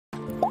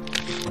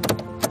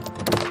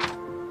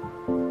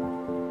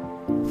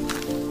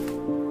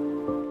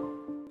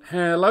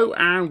Hello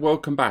and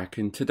welcome back,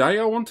 and today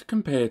I want to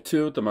compare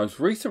two of the most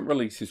recent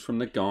releases from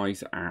the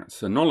guys at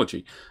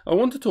Synology. I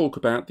want to talk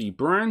about the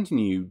brand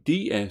new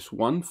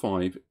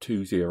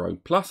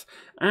DS1520 Plus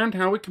and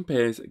how it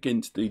compares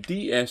against the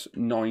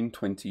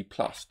DS920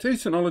 Plus, two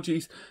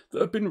Synologies that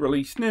have been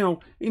released now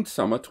in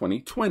summer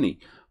 2020.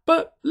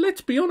 But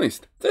let's be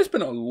honest, there's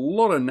been a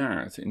lot of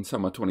NAS in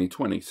summer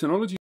 2020.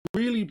 Synology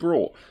really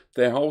brought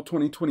their whole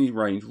 2020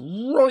 range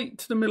right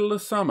to the middle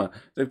of summer.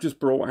 They've just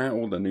brought out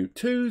all the new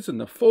 2s and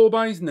the 4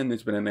 bays, and then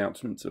there's been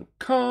announcements of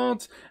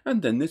cards,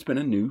 and then there's been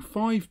a new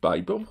 5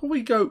 bay. But before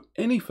we go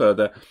any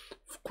further,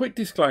 quick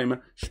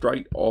disclaimer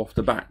straight off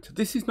the bat.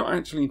 This is not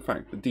actually in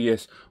fact the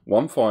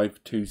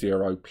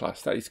DS1520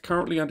 Plus. That is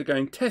currently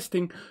undergoing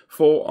testing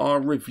for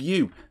our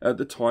review at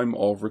the time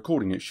of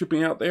recording. It should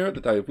be out there at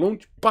the day of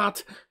launch,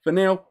 but for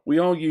now we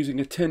are using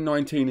a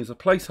 1019 as a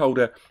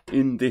placeholder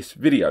in this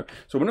video.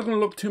 So we're not going to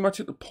look too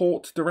much at the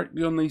ports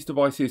directly on these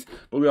devices,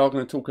 but we are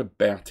going to talk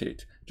about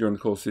it during the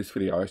course of this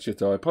video. I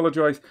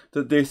apologise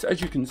that this,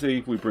 as you can see,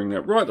 if we bring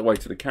that right the way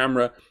to the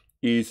camera,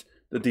 is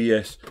the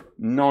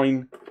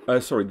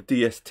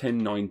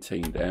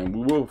DS1019 there. And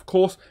we will of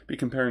course be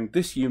comparing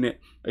this unit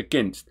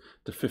against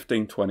the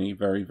 1520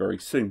 very, very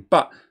soon.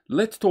 But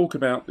let's talk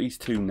about these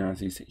two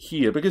NASs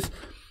here, because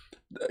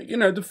you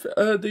know, the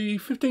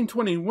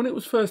 1520, when it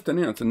was first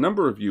announced, a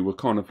number of you were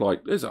kind of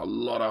like, there's a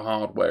lot of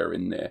hardware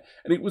in there.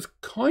 And it was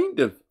kind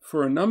of,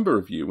 for a number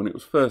of you, when it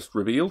was first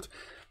revealed,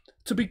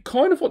 to be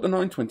kind of what the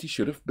 920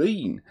 should have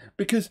been.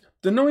 Because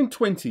the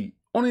 920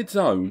 on its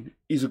own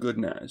is a good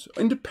NAS.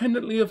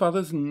 Independently of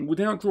others and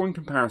without drawing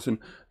comparison,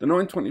 the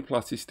 920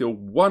 Plus is still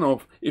one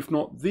of, if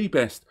not the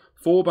best,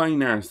 4-bay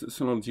NAS that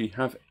Synology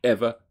have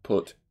ever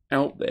put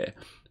out there.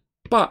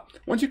 But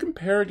once you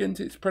compare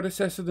against its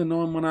predecessor, the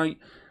 918,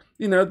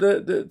 you know,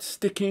 the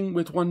sticking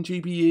with 1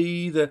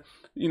 GBE, the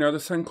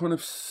same kind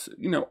of,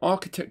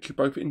 architecture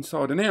both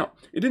inside and out,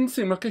 it didn't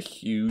seem like a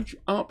huge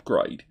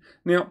upgrade.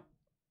 Now,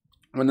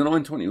 when the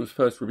 920 was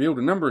first revealed,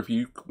 a number of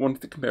you wanted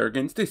to compare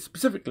against this,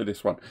 specifically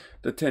this one,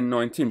 the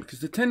 1019,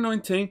 because the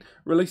 1019,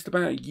 released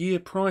about a year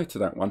prior to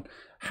that one,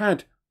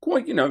 had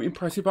quite,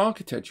 impressive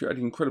architecture. It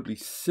had incredibly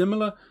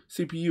similar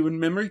CPU and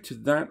memory to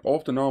that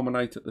of the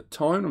 918 at the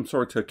time. I'm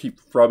sorry to keep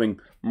throwing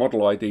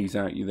model IDs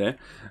at you there,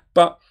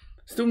 but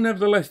still,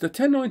 nevertheless, the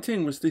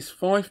 1019 was this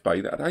 5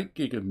 bay that had 8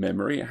 gig of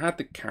memory. It had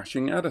the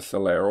caching, it had a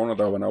Celeron,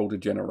 although an older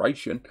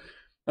generation,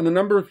 and a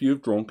number of you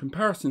have drawn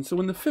comparisons. So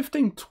when the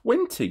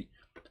 1520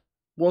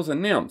 was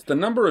announced, a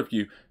number of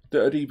you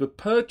that had either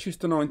purchased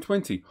the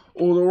 920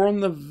 or were on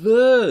the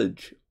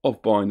verge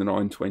of buying the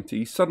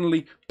 920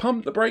 suddenly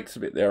pumped the brakes a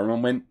bit there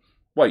and went,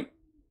 wait,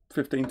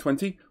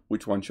 1520,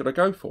 which one should I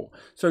go for?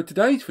 So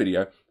today's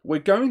video, we're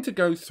going to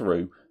go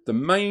through the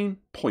main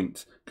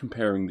points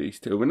comparing these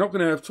two. We're not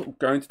going to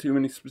go into too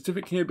many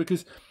specific here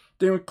because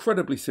they're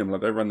incredibly similar.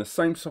 They run the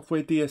same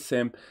software,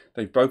 DSM.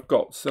 They've both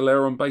got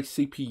Celeron-based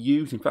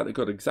CPUs. In fact, they've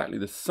got exactly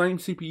the same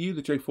CPU,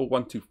 the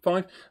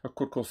J4125, a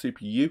quad-core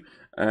CPU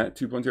at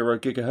 2.0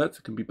 GHz.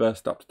 It can be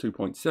burst up to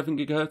 2.7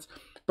 GHz.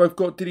 Both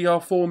got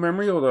DDR4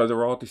 memory, although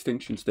there are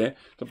distinctions there.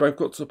 They've both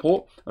got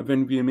support of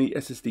NVMe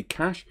SSD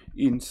cache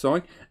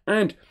inside,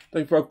 and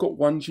they've both got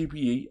 1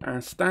 GBE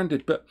as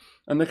standard,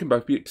 and they can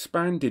both be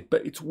expanded.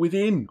 But it's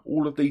within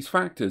all of these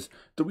factors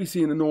that we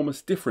see an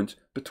enormous difference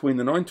between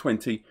the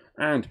 920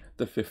 and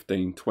the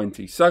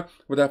 1520. So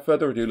without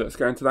further ado, let's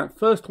go into that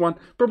first one.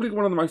 Probably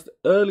one of the most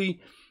early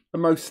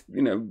and most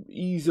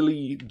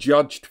easily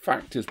judged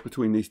factors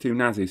between these two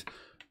NASs,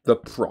 the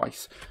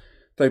price.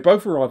 They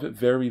both arrive at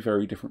very,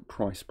 very different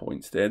price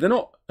points there. They're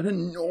not an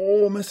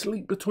enormous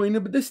leap between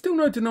them, but there's still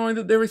no denying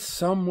that there is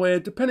somewhere,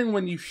 depending on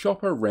when you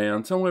shop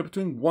around, somewhere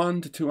between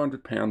 £100 to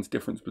 £200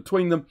 difference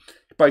between them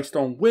based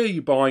on where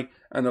you buy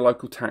and the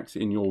local tax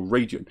in your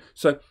region.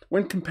 So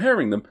when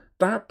comparing them,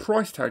 that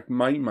price tag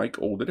may make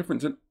all the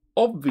difference. And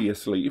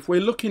obviously, if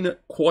we're looking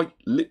at quite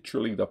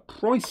literally the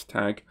price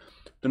tag,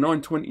 the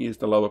 920 is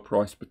the lower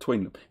price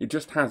between them. It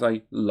just has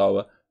a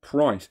lower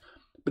price.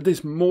 But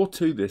there's more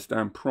to this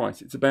than price.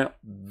 It's about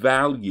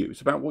value. It's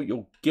about what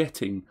you're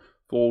getting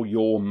for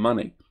your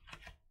money.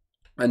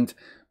 And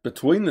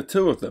between the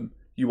two of them,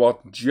 you are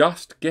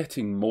just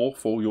getting more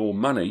for your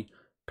money,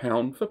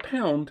 pound for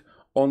pound,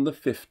 on the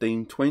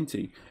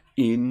 1520,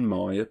 in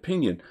my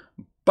opinion.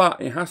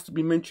 But it has to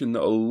be mentioned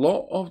that a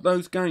lot of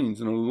those gains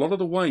and a lot of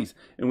the ways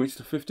in which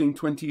the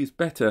 1520 is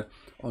better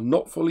are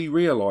not fully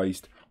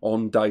realised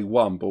on day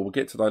one. But we'll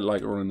get to that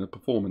later on in the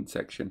performance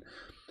section.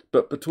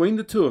 But between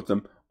the two of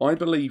them, I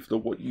believe that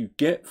what you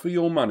get for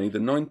your money, the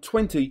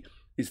 920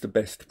 is the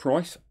best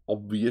price,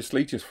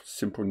 obviously, just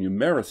simple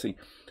numeracy.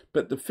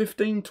 But the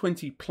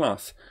 1520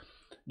 Plus,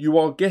 you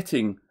are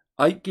getting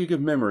 8 gig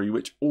of memory,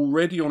 which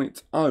already on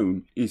its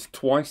own is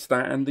twice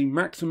that and the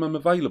maximum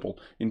available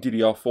in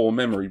DDR4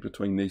 memory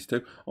between these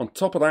two. On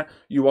top of that,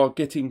 you are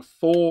getting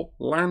 4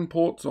 LAN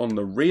ports on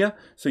the rear,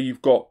 so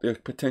you've got the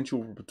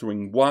potential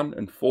between 1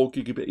 and 4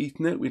 gigabit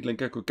Ethernet with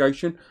link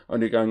aggregation,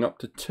 only going up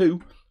to 2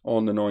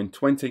 on the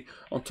 920.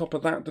 On top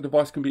of that, the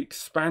device can be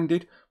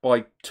expanded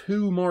by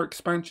 2 more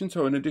expansions,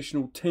 so an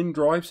additional 10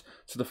 drives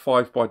to the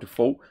 5 by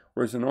default,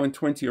 whereas the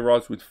 920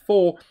 arrives with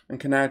 4 and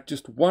can add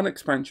just 1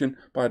 expansion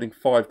by adding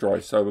 5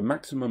 drives, so a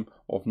maximum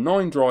of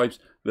 9 drives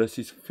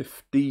versus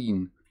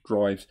 15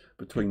 drives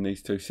between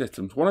these two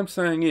systems. What I'm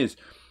saying is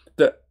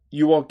that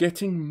you are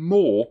getting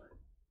more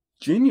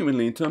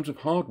genuinely in terms of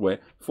hardware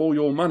for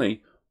your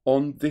money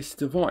on this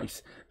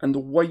device, and the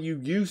way you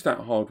use that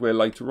hardware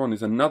later on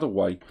is another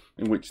way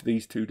in which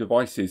these two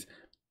devices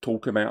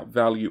talk about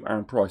value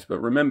and price. But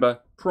remember,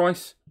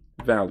 price,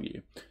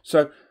 value.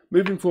 So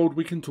moving forward,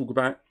 we can talk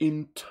about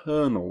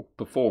internal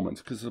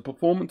performance, because the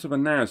performance of a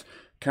NAS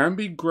can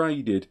be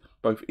graded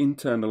both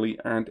internally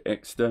and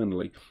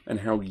externally, and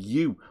how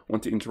you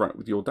want to interact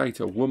with your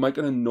data will make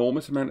an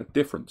enormous amount of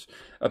difference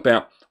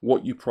about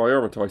what you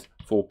prioritize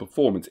for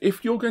performance.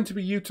 If you're going to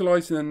be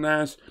utilizing a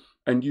NAS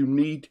and you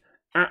need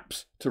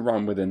apps to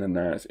run within a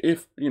NAS,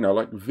 if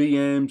like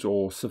VMs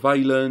or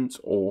surveillance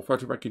or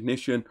photo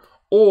recognition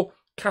or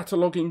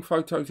cataloging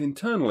photos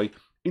internally,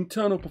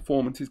 internal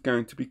performance is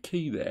going to be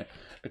key there.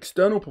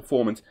 External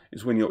performance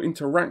is when you're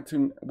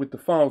interacting with the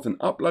files and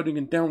uploading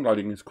and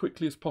downloading as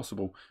quickly as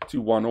possible to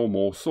one or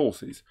more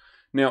sources.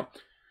 Now,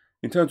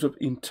 in terms of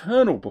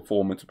internal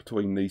performance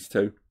between these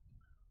two,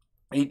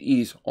 it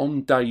is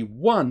on day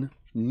one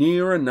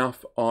near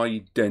enough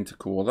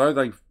identical. Although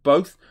they've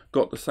both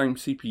got the same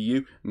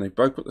CPU and they've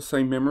both got the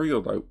same memory,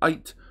 although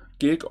 8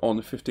 gig on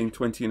the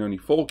 1520 and only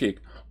 4 gig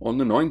on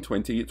the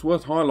 920, it's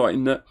worth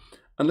highlighting that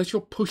unless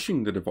you're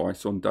pushing the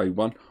device on day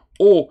one,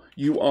 or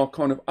you are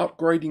kind of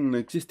upgrading an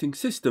existing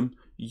system,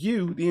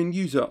 you, the end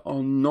user,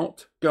 are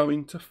not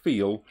going to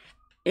feel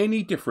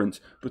any difference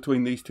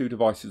between these two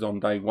devices on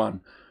day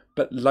one.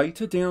 But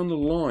later down the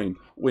line,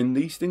 when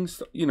these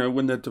things,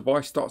 when the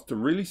device starts to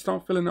really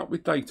start filling up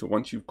with data,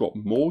 once you've got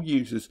more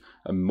users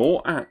and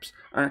more apps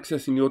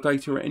accessing your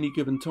data at any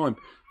given time,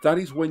 that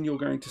is when you're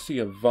going to see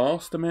a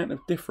vast amount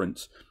of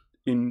difference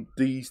in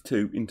these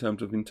two in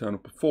terms of internal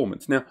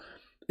performance. Now,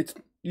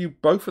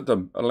 both of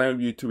them allow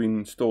you to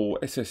install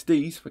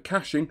SSDs for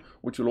caching,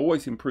 which will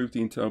always improve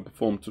the internal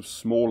performance of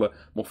smaller,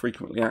 more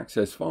frequently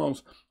accessed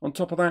files. On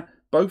top of that,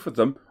 both of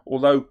them,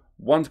 although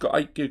one's got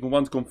 8 gig and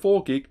one's gone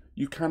 4 gig,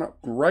 you can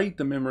upgrade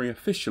the memory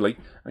officially,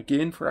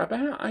 again for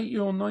about £80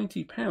 or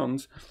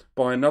 £90,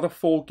 by another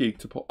 4 gig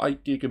to put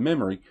 8 gig of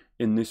memory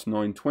in this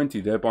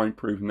 920, thereby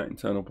improving that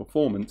internal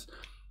performance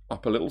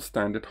up a little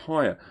standard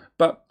higher.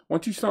 But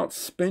once you start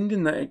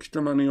spending that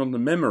extra money on the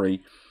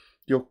memory,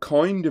 you're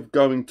kind of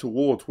going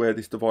towards where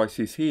this device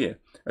is here.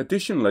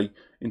 Additionally,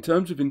 in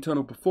terms of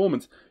internal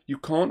performance, you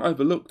can't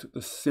overlook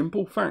the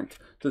simple fact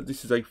that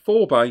this is a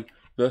 4-bay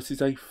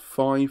versus a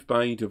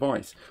 5-bay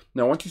device.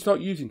 Now, once you start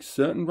using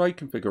certain RAID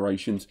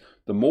configurations,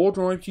 the more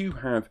drives you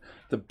have,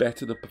 the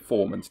better the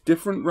performance.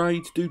 Different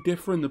RAIDs do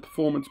differ in the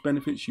performance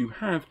benefits you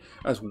have,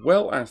 as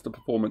well as the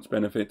performance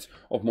benefits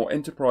of more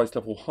enterprise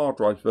level hard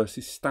drives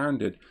versus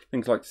standard.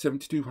 Things like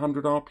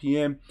 7200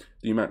 RPM,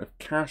 the amount of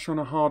cache on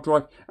a hard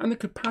drive, and the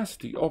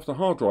capacity of the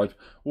hard drive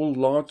will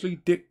largely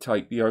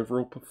dictate the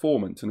overall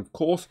performance. And of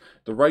course,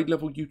 the RAID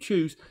level you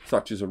choose,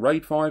 such as a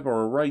RAID 5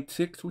 or a RAID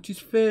 6, which is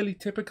fairly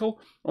typical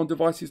on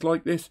devices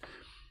like this,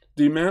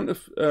 the amount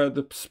of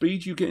the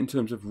speed you get in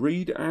terms of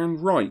read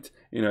and write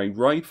in a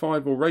RAID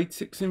 5 or RAID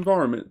 6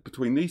 environment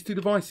between these two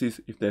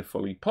devices, if they're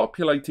fully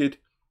populated,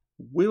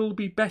 will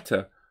be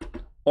better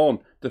on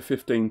the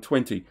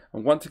 1520.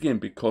 And once again,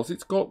 because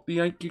it's got the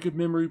 8 gig of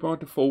memory by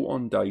default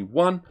on day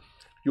one,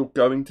 you're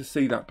going to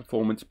see that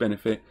performance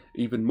benefit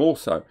even more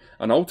so.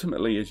 And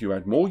ultimately, as you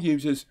add more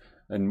users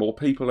and more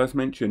people, as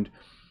mentioned,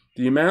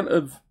 the amount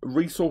of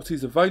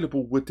resources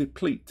available will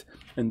deplete,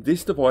 and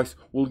this device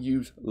will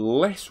use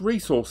less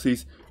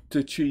resources to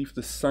achieve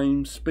the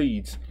same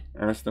speeds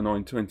as the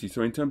 920.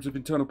 So in terms of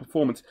internal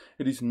performance,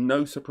 it is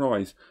no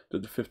surprise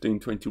that the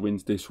 1520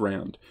 wins this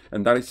round,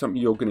 and that is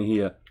something you're going to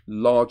hear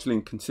largely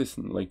and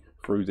consistently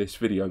through this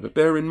video. But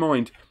bear in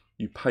mind,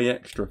 you pay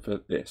extra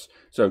for this,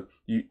 so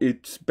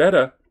it's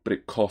better, but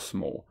it costs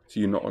more. So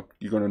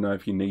you're going to know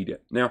if you need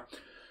it. Now,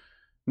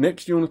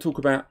 next you want to talk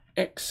about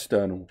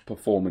external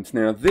performance.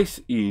 Now, this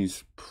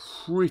is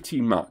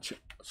pretty much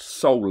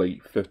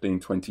solely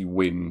 1520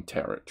 win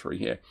territory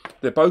here.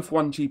 They're both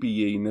 1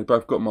 GBE and they've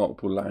both got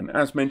multiple LAN.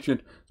 As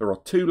mentioned, there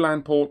are 2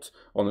 LAN ports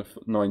on the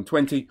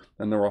 920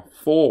 and there are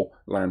 4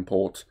 LAN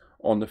ports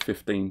on the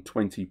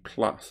 1520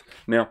 Plus.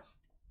 Now,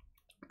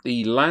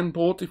 the LAN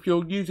port, if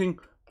you're using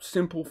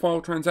simple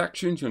file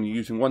transactions and you're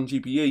using 1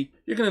 GBE,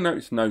 you're going to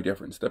notice no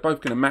difference. They're both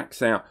going to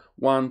max out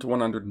 1 to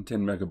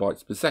 110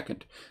 megabytes per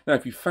second. Now,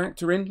 if you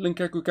factor in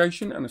link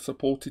aggregation and a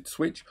supported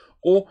switch,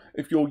 or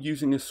if you're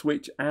using a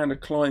switch and a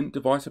client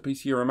device, a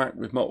PC or a Mac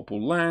with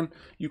multiple LAN,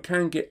 you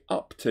can get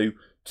up to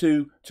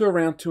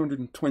around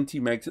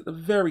 220 megs at the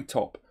very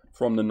top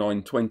from the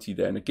 920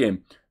 there. And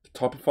again, the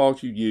type of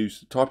files you use,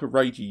 the type of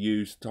RAID you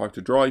use, the type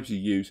of drives you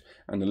use,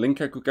 and the link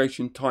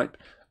aggregation type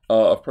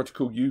of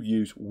protocol you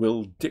use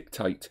will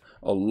dictate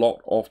a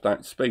lot of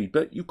that speed,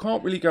 but you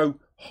can't really go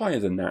higher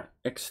than that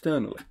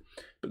externally.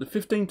 But the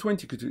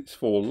 1520, because it's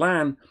for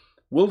LAN,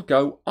 will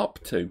go up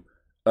to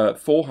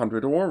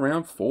 400 or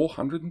around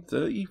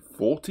 430,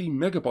 40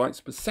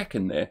 megabytes per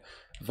second there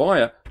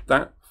via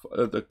that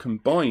the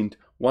combined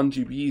 1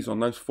 GBEs on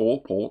those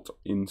 4 ports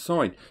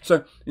inside.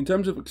 So in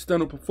terms of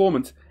external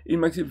performance, it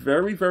makes it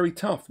very, very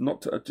tough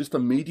not to just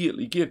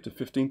immediately give the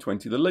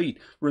 1520 the lead.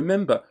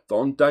 Remember that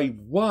on day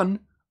 1,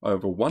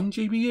 over 1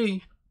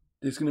 GBE,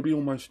 there's going to be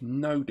almost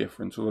no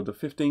difference, although the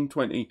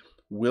 1520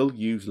 will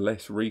use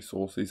less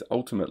resources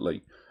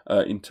ultimately,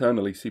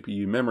 internally,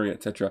 CPU, memory,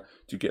 etc.,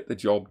 to get the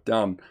job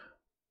done.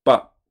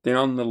 But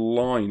down the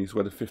line is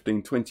where the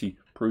 1520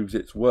 proves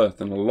its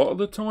worth. And a lot of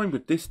the time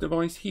with this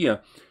device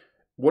here,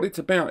 what it's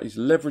about is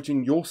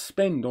leveraging your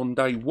spend on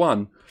day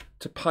 1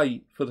 to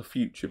pay for the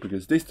future,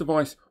 because this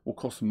device will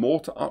cost more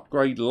to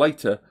upgrade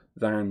later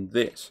than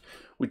this.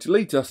 Which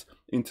leads us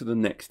into the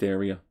next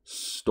area,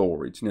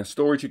 storage. Now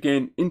storage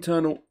again,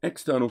 internal,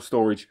 external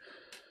storage.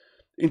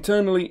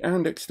 Internally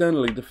and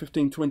externally, the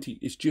 1520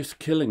 is just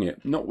killing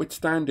it,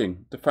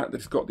 notwithstanding the fact that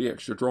it's got the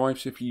extra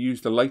drives. If you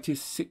use the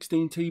latest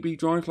 16 TB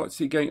drives like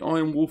Seagate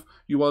Iron Wolf,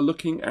 you are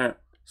looking at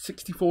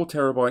 64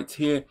 terabytes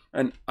here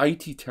and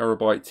 80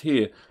 terabytes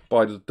here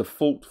by the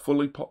default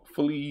fully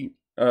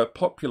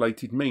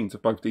populated means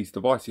of both these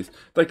devices.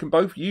 They can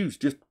both use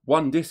just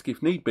one disk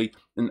if need be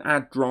and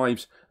add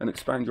drives and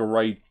expand your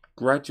RAID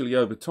gradually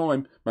over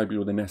time, maybe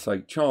with an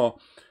SHR.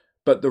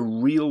 But the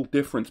real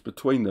difference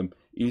between them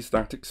is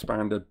that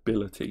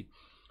expandability.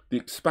 The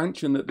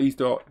expansion that these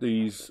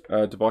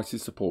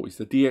devices support is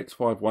the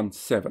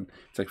DS1517.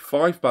 It's a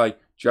 5-bay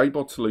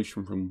JBOD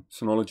solution from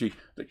Synology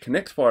that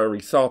connects via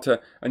eSATA,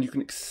 and you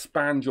can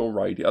expand your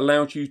RAID. It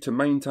allows you to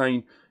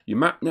maintain your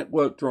map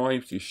network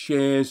drives, your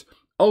shares,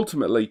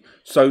 ultimately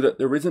so that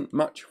there isn't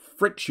much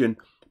friction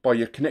by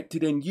your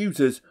connected end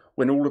users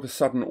when all of a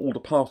sudden all the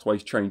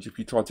pathways change if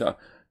you try to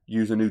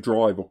use a new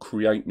drive or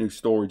create new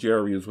storage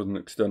areas with an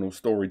external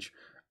storage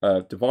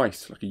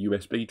device like a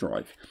USB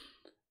drive.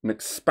 An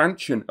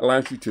expansion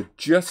allows you to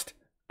just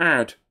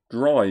add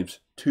drives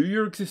to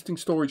your existing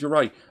storage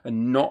array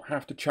and not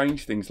have to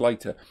change things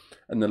later.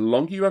 And the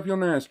longer you have your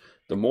NAS,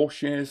 the more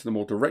shares, the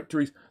more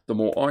directories, the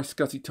more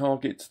iSCSI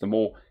targets, the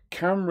more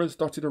cameras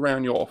dotted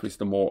around your office,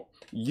 the more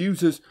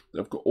users that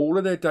have got all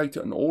of their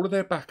data and all of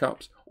their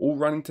backups all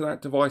running to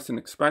that device, and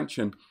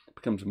expansion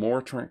becomes more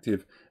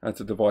attractive as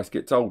the device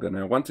gets older.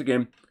 Now, once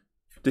again,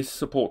 this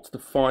supports the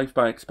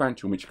 5-bay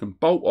expansion, which can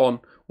bolt on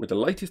with the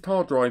latest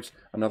hard drives,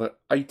 another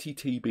 80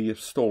 TB of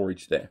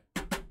storage there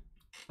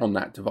on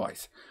that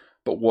device.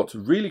 But what's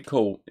really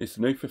cool is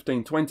the new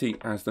 1520,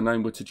 as the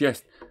name would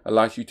suggest,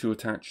 allows you to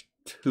attach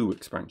 2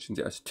 expansions.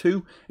 It has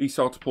 2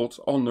 eSATA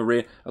ports on the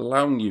rear,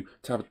 allowing you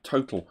to have a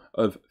total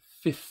of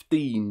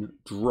 15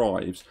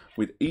 drives,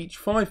 with each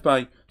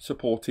 5-bay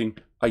supporting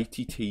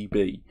 80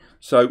 TB.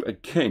 So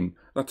again,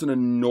 that's an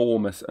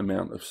enormous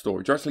amount of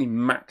storage. You're actually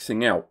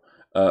maxing out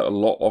a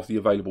lot of the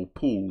available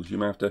pools. You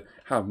may have to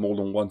have more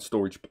than one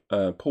storage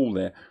pool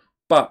there,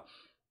 but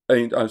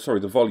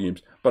the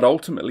volumes. But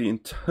ultimately, in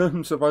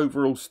terms of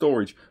overall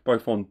storage,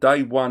 both on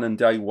day 1 and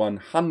day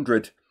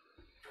 100,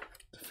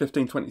 the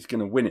 1520 is going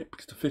to win it,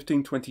 because the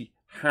 1520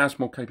 has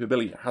more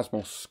capability, it has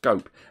more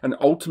scope, and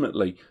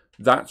ultimately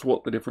that's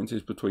what the difference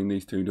is between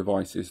these two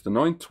devices. The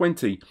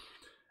 920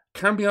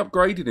 can be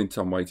upgraded in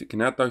some ways. It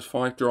can add those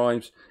 5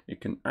 drives,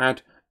 it can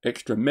add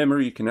extra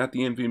memory, you can add the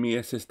NVMe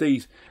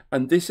SSDs,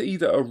 and this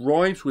either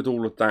arrives with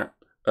all of that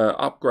those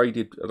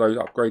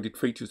upgraded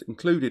features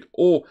included,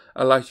 or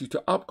allows you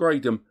to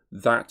upgrade them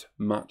that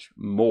much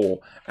more.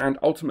 And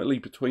ultimately,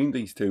 between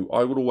these two,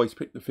 I would always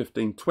pick the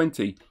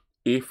 1520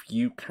 if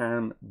you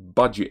can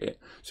budget it.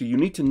 So you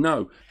need to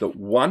know that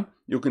 1,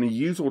 you're going to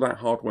use all that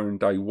hardware in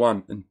day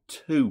 1, and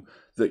 2,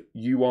 that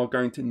you are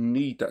going to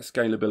need that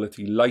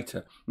scalability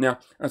later. Now,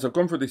 as I've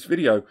gone through this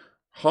video,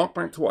 hark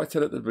back to what I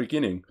said at the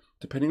beginning.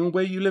 Depending on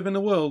where you live in the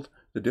world,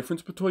 the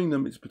difference between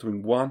them is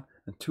between 1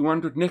 and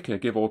 200 Nika,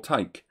 give or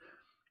take.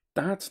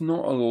 That's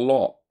not a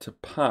lot to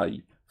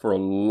pay for a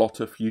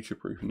lot of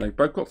future-proof. And they've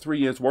both got 3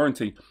 years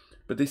warranty,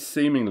 but this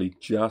seemingly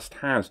just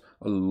has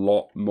a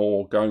lot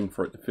more going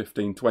for it, the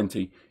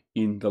 1520,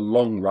 in the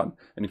long run.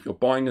 And if you're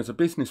buying as a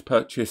business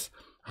purchase,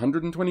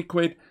 120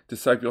 quid to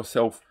save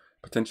yourself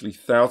potentially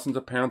thousands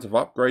of pounds of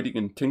upgrading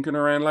and tinkering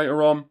around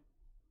later on,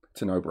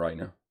 it's a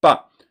no-brainer.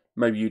 But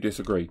maybe you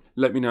disagree.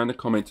 Let me know in the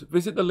comments.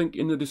 Visit the link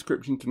in the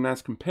description to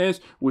NAS Compares.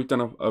 We've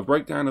done a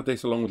breakdown of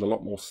this along with a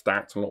lot more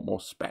stats, a lot more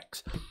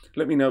specs.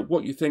 Let me know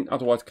what you think.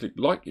 Otherwise, click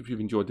like if you've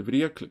enjoyed the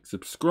video. Click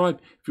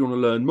subscribe if you want to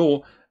learn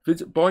more.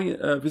 Visit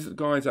the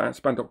guys at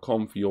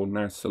span.com for your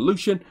NAS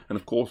solution. And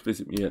of course,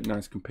 visit me at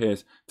NAS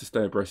Compares to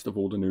stay abreast of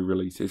all the new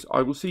releases.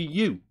 I will see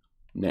you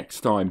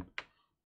next time.